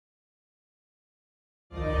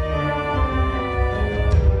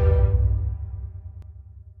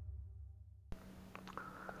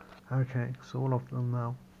Okay, so all I've done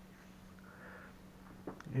now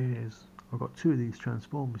is I've got two of these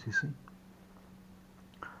transformers, you see.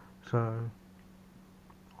 So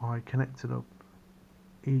I connected up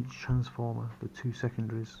each transformer, the two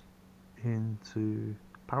secondaries, into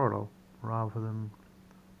parallel rather than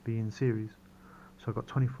be in series. So I've got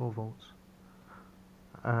 24 volts.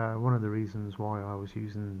 One of the reasons why I was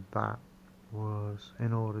using that was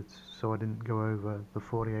in order to, so I didn't go over the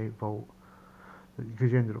 48 volt,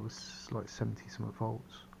 because you ended up with like 70 something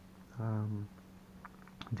volts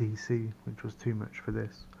DC, which was too much for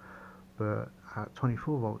this. But at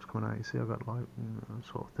 24 volts coming out, you see I've got like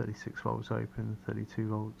sort of 36 volts open, 32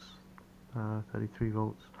 volts, 33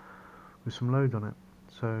 volts with some load on it.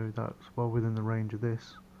 So that's well within the range of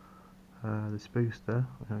this booster,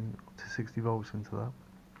 going up to 60 volts into that.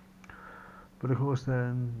 But of course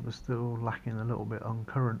then we're still lacking a little bit on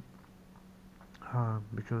current,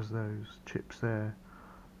 because those chips there,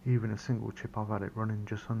 even a single chip I've had it running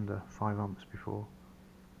just under 5 amps before,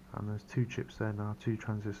 and there's two chips there now, two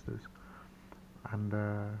transistors, and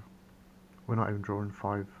we're not even drawing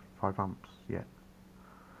 5 amps yet.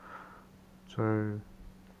 So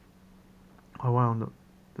I wound up,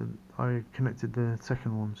 I connected the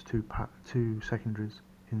second ones, two secondaries,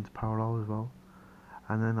 into parallel as well,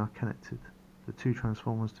 and then I connected the two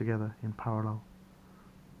transformers together in parallel.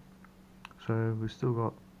 So we've still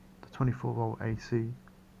got the 24 volt AC,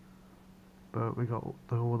 but we got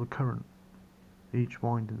all the current. Each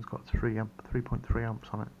winding's got 3.3 amps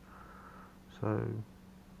on it, so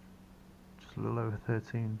just a little over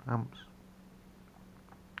 13 amps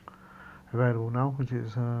available now, which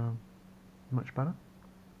is much better.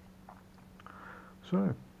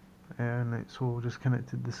 So, and it's all just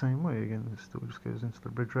connected the same way again. It still just goes into the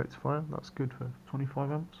bridge rectifier. That's good for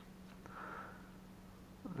 25 amps.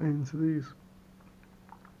 Into these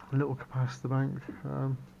little capacitor bank.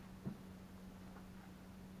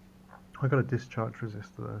 I got a discharge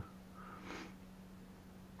resistor there,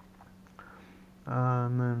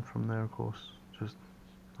 and then from there, of course, just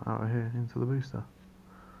out of here into the booster.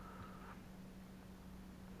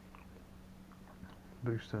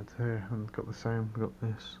 Booster to here, and got the same. We've got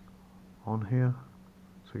this on here,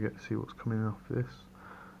 so we get to see what's coming off this,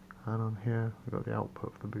 and on here we've got the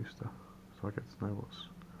output of the booster, so I get to know what's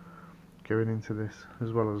going into this,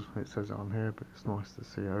 as well as it says it on here, but it's nice to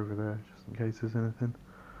see it over there just in case there's anything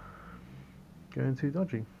going too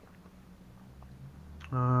dodgy.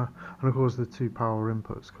 And of course the two power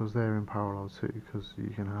inputs, because they're in parallel too, because you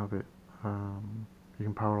can have it, you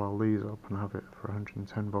can parallel these up and have it for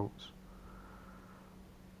 110 volts.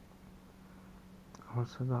 Have I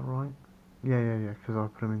said that right? Yeah, because I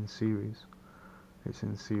put them in series. It's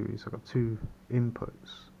in series. I've got two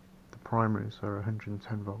inputs. The primaries are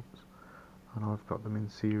 110 volts, and I've got them in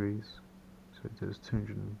series, so it does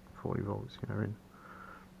 240 volts, you know, in.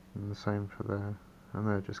 And the same for there, and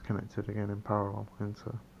they're just connected again in parallel paired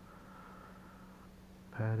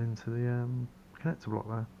into the connector block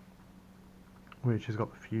there, which has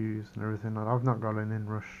got the fuse and everything. I've not got an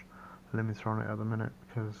inrush limiter on it at the minute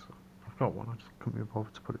because I've got one, I just couldn't be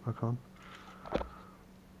bothered to put it back on. So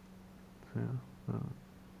yeah,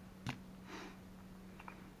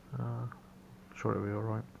 I'm sure it'll be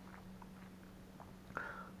alright.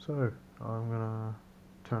 So I'm gonna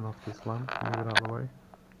turn off this lamp and move it out of the way.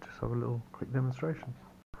 Just have a little quick demonstration.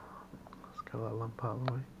 Let's get that lamp out of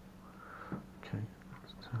the way. Okay,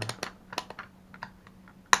 let's turn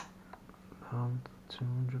down to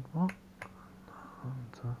 200 watt.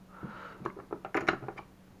 And,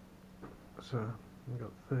 so we've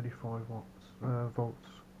got 35 volts,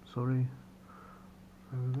 sorry,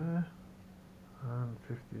 over there, and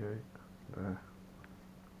 58 there.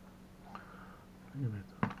 Look at it.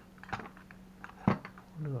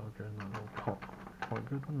 Where did that go in that little pot? Quite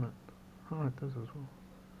good, wasn't it? Oh, it does as well.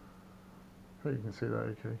 So you can see that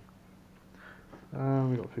okay.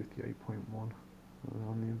 We got 58.1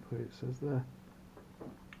 on the input, it says there.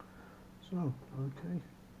 So, okay.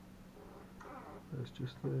 It's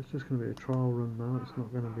just going to be a trial run now. It's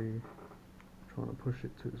not going to be trying to push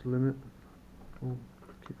it to its limit. Oh,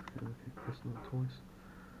 keep pressing that twice.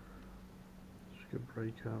 Just get a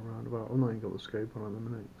breakout roundabout. I've not even got the scope on at the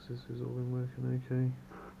minute because this has all been working okay.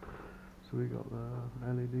 So we got the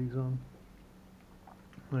LEDs on.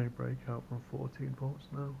 They break out from 14 volts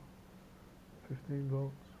now. 15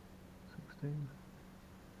 volts. 16.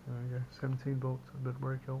 There we go. 17 volts. A bit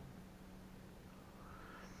breakout.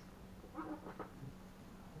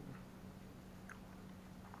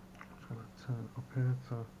 Turn it up here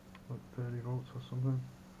to like 30 volts or something.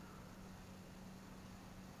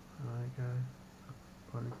 There we go.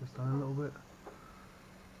 Probably just down a little bit.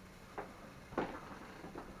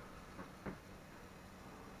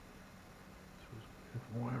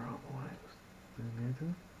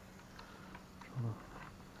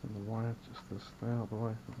 in the wire just to stay out of the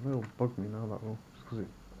way. They'll bug me now, that will, just because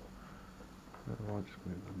it. I'll just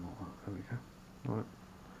move them like that. There we go. Right.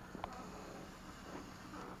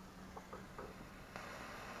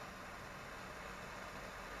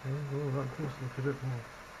 Okay, well, that does look a bit more.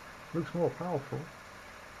 Looks more powerful.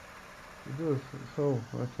 It does. So,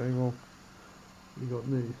 okay, well, you got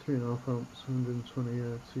nearly 3.5 amps,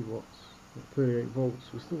 120 watts, 38 volts.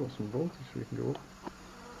 We've still got some voltage we can go up.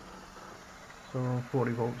 So we're on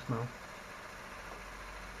 40 volts now.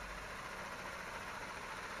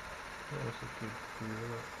 What else can you do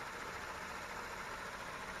with it?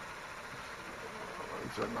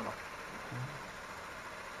 Turn that off.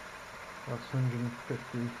 That's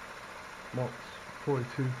 150 watts,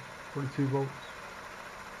 42 volts.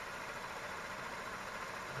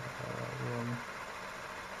 We're on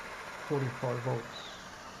 45 volts.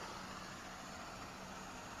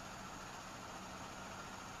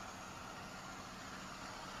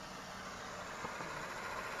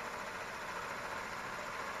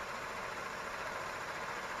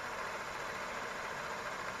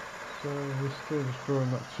 So we're still just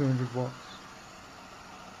drawing that 200 watts.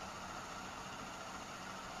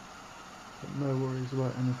 But no worries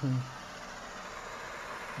about anything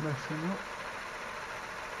messing up.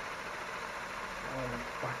 I'll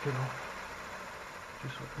back it off,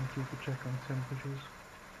 just so I can keep a check on temperatures.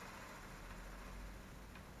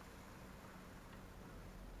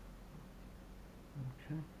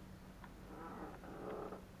 Okay.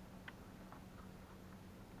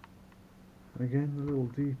 Again, the little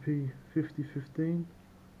DP5015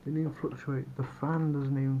 didn't even fluctuate. The fan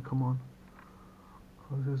doesn't even come on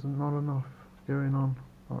because there's not enough going on.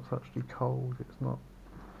 Oh, it's actually cold. It's not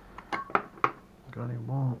got any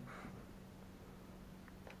warmth.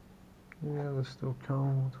 Yeah, they're still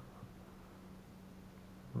cold.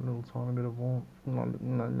 A little tiny bit of warmth. No,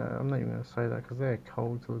 I'm not even going to say that because they're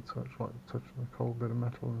cold to the touch, like touching a cold bit of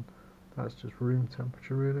metal, and that's just room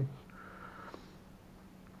temperature, really.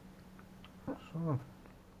 So.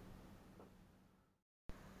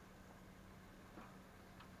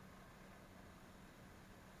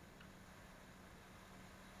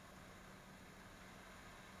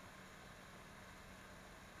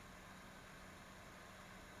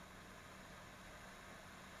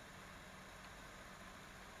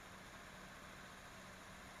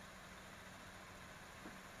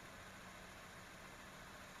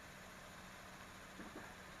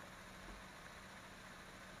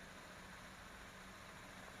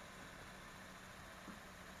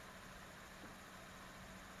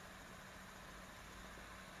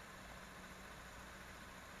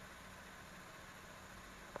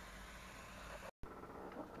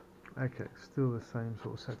 Okay, still the same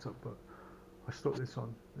sort of setup, but I stuck this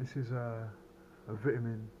on. This is a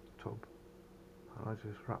vitamin tub, and I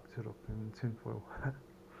just wrapped it up in tin foil.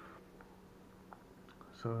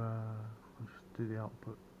 So I'll just do the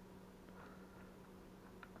output.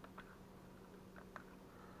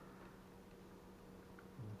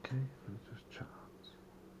 Okay, let's just chat.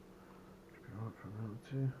 Should be right for a minute or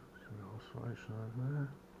two. Some oscillation over there.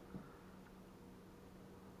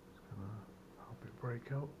 It's gonna help it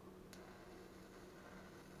break out.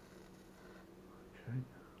 Okay,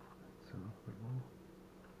 let's turn up a bit more.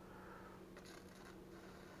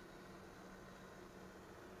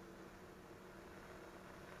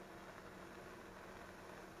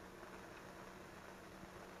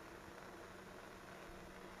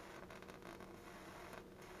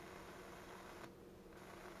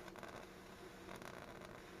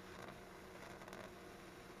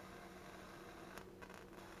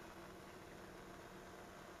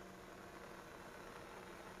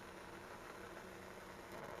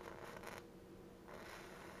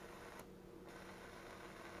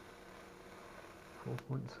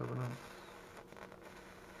 .7 amps.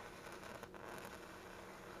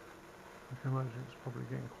 I can imagine it's probably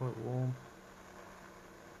getting quite warm.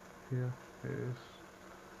 Here it is.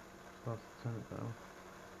 So I have to turn it down.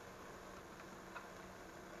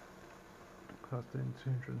 That's doing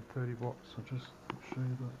 230 watts. I'll just show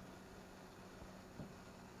you that.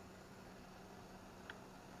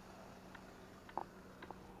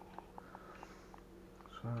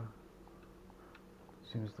 So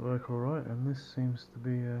seems to work alright, and this seems to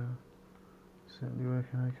be certainly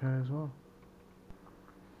working okay as well.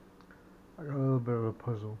 I got a little bit of a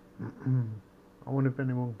puzzle. I wonder if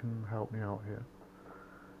anyone can help me out here.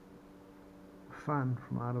 A fan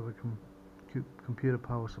from out of the computer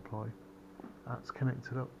power supply that's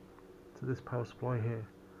connected up to this power supply here.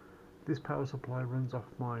 This power supply runs off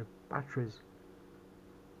my batteries.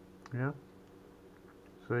 Yeah?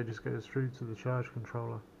 So it just goes through to the charge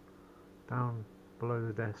controller down below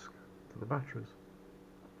the desk to the batteries.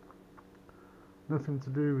 Nothing to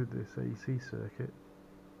do with this AC circuit,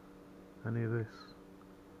 any of this,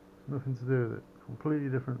 nothing to do with it, completely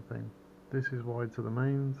different thing. This is wired to the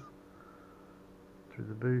mains, through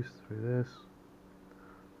the boost, through this,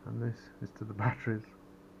 and this is to the batteries.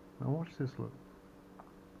 Now watch this, look.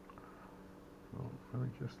 Oh, let me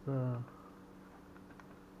just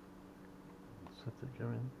set it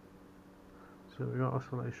going. So we got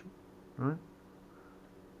oscillation, right?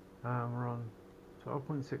 We're on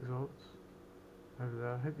 12.6 volts over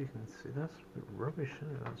there. I hope you can see. That's a bit rubbish,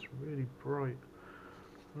 isn't it? That's really bright.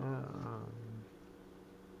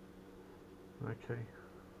 Okay.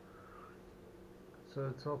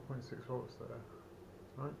 So 12.6 volts there,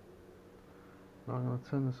 right? Now I'm going to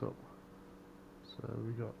turn this up. So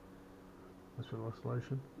we got this little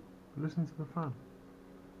oscillation. Listen to the fan.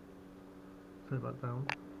 Turn that down.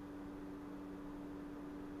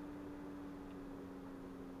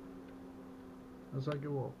 As I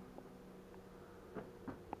go up,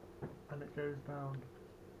 and it goes down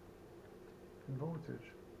in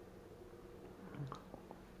voltage.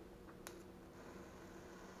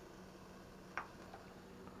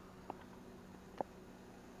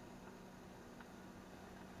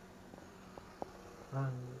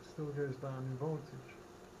 And it still goes down in voltage.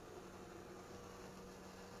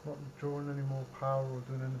 Not drawing any more power or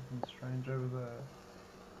doing anything strange over there.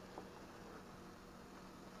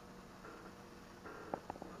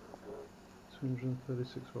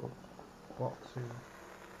 $236 watts here.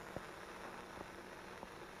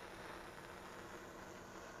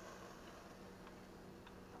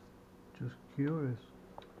 Just curious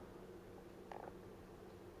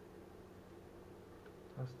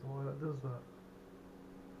as to why that does that.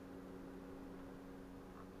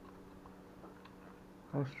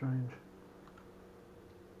 How strange.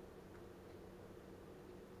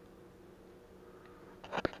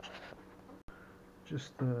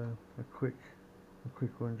 Just a quick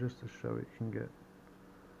one, just to show it can get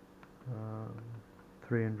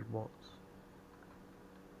 300 watts.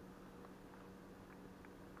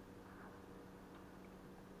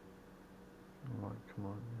 Alright, come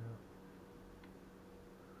on, yeah.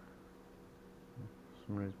 For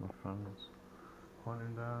some reason my fan's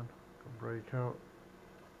pointing down. Got breakout.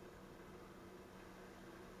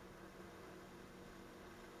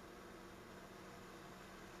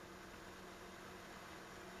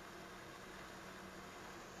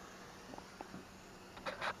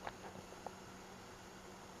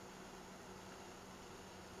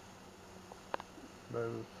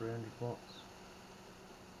 Over 300 watts.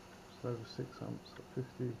 It's over 6 amps at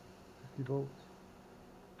 50 volts.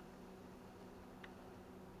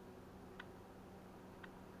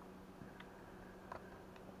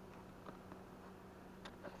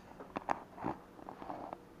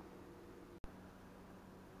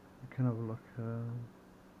 You can have a look,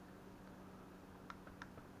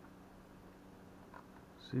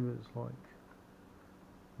 see what it's like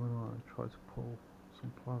when I try to pull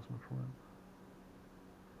some plasma from it.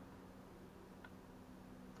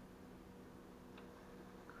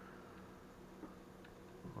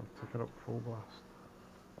 I'll take it up full blast.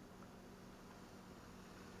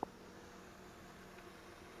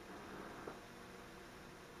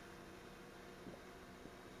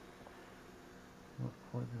 Not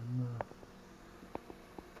quite in there.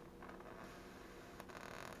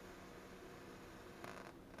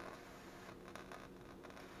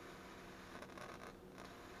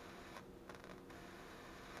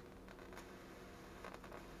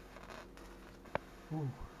 Ooh,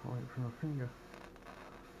 right from my finger.